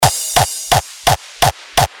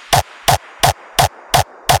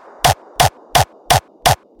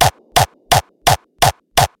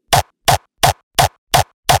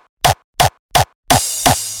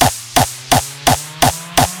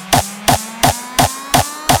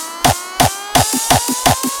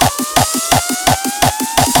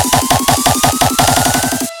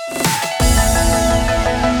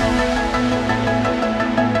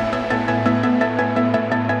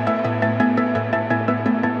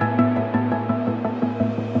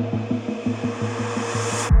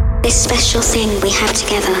This special thing we have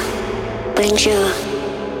together will endure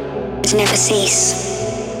and never cease.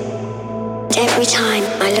 And every time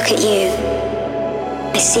I look at you,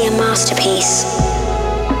 I see a masterpiece.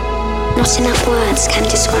 Not enough words can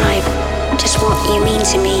describe just what you mean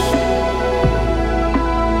to me.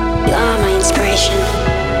 You are my inspiration,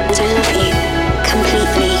 and I love you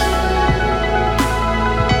completely.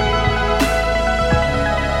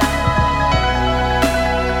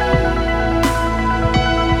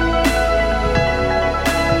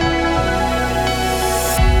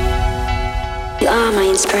 You are my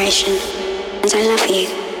inspiration, and I love you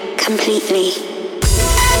completely.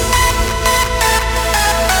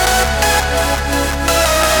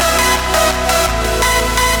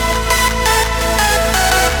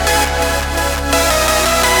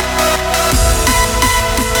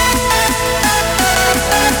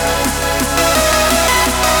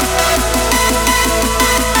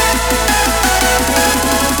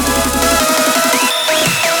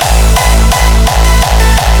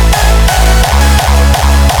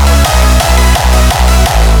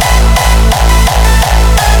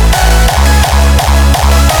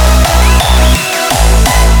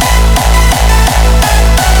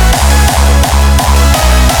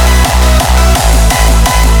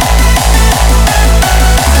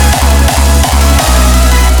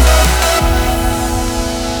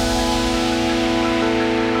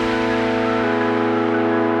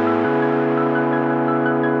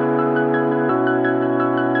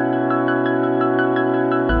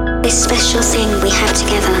 This special thing we have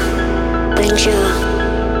together will endure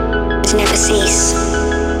and never cease.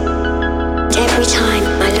 And every time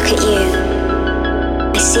I look at you,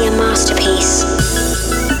 I see a masterpiece.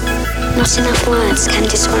 Not enough words can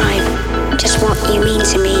describe just what you mean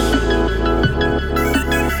to me.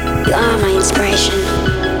 You are my inspiration.